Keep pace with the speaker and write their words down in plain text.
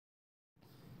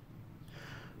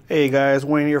Hey guys,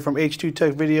 Wayne here from H2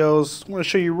 Tech Videos. I want to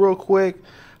show you real quick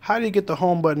how do you get the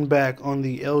home button back on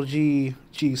the LG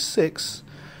G6.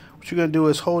 What you're going to do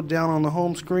is hold down on the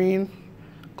home screen,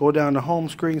 go down to home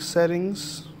screen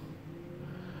settings,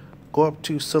 go up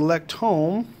to select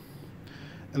home,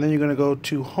 and then you're going to go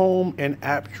to home and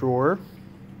app drawer.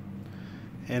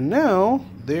 And now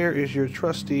there is your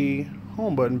trusty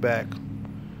home button back,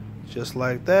 just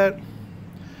like that.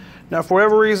 Now, for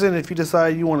whatever reason, if you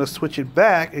decide you want to switch it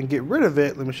back and get rid of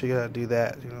it, let me show you how to do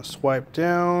that. You're going to swipe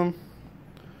down,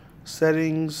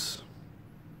 settings,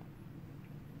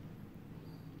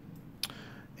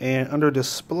 and under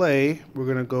display, we're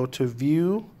going to go to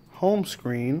view home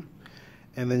screen,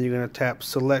 and then you're going to tap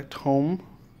select home,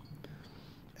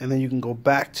 and then you can go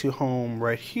back to home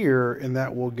right here, and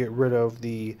that will get rid of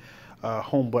the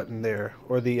home button there,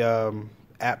 or the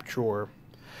app drawer.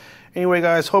 Anyway,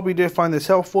 guys, hope you did find this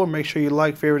helpful. Make sure you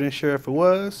like, favorite, and share if it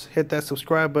was. Hit that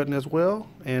subscribe button as well.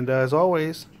 And as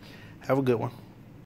always, have a good one.